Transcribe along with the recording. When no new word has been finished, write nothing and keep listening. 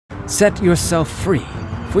Set yourself free,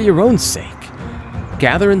 for your own sake.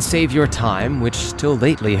 Gather and save your time, which till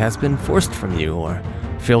lately has been forced from you, or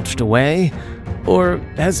filched away, or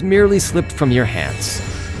has merely slipped from your hands.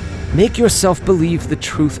 Make yourself believe the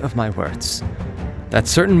truth of my words, that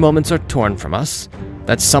certain moments are torn from us,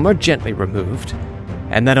 that some are gently removed,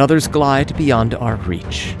 and that others glide beyond our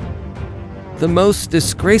reach. The most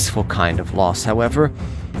disgraceful kind of loss, however,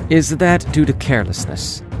 is that due to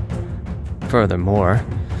carelessness. Furthermore,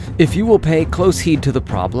 if you will pay close heed to the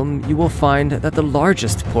problem, you will find that the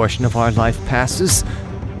largest portion of our life passes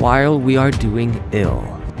while we are doing ill.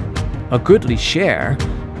 A goodly share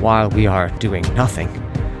while we are doing nothing,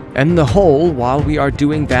 and the whole while we are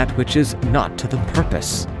doing that which is not to the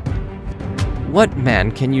purpose. What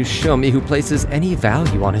man can you show me who places any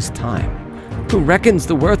value on his time, who reckons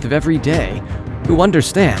the worth of every day, who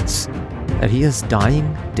understands that he is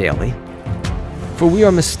dying daily? For we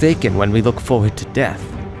are mistaken when we look forward to death.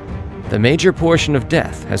 The major portion of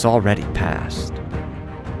death has already passed.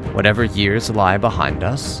 Whatever years lie behind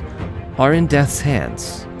us are in death's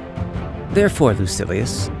hands. Therefore,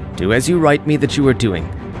 Lucilius, do as you write me that you are doing.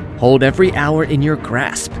 Hold every hour in your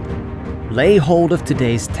grasp. Lay hold of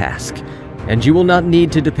today's task, and you will not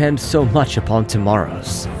need to depend so much upon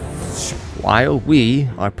tomorrow's. While we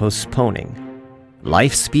are postponing,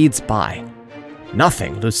 life speeds by.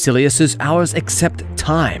 Nothing, Lucilius, is ours except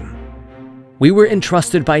time. We were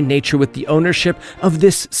entrusted by nature with the ownership of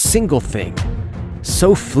this single thing,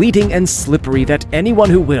 so fleeting and slippery that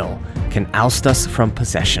anyone who will can oust us from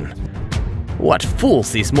possession. What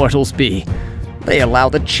fools these mortals be! They allow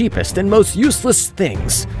the cheapest and most useless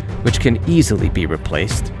things, which can easily be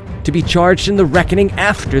replaced, to be charged in the reckoning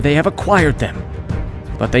after they have acquired them.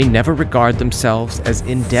 But they never regard themselves as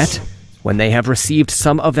in debt when they have received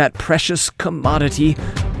some of that precious commodity,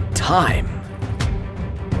 time.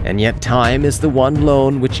 And yet time is the one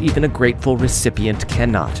loan which even a grateful recipient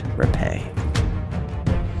cannot repay.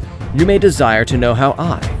 You may desire to know how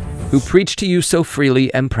I, who preach to you so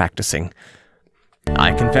freely, am practicing.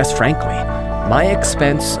 I confess frankly, my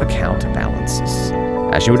expense account balances,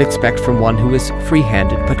 as you would expect from one who is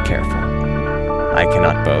free-handed but careful. I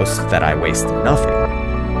cannot boast that I waste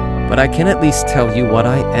nothing, but I can at least tell you what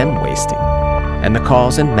I am wasting, and the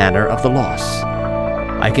cause and manner of the loss.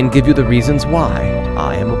 I can give you the reasons why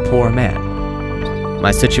I am a poor man.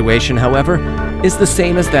 My situation, however, is the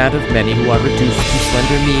same as that of many who are reduced to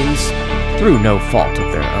slender means through no fault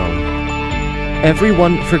of their own.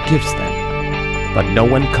 Everyone forgives them, but no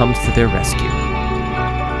one comes to their rescue.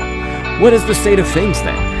 What is the state of things,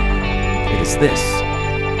 then? It is this.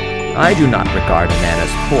 I do not regard a man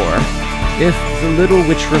as poor if the little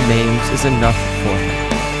which remains is enough for him.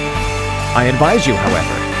 I advise you,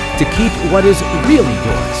 however, to keep what is really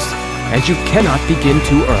yours, and you cannot begin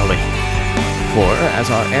too early. For,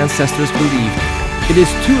 as our ancestors believed, it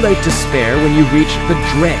is too late to spare when you reach the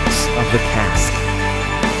dregs of the cask.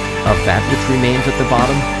 Of that which remains at the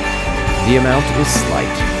bottom, the amount is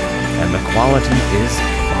slight, and the quality is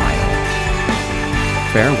vile.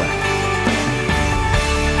 Farewell.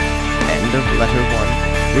 End of Letter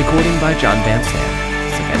 1, recording by John Van Stam,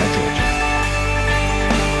 Savannah, Georgia.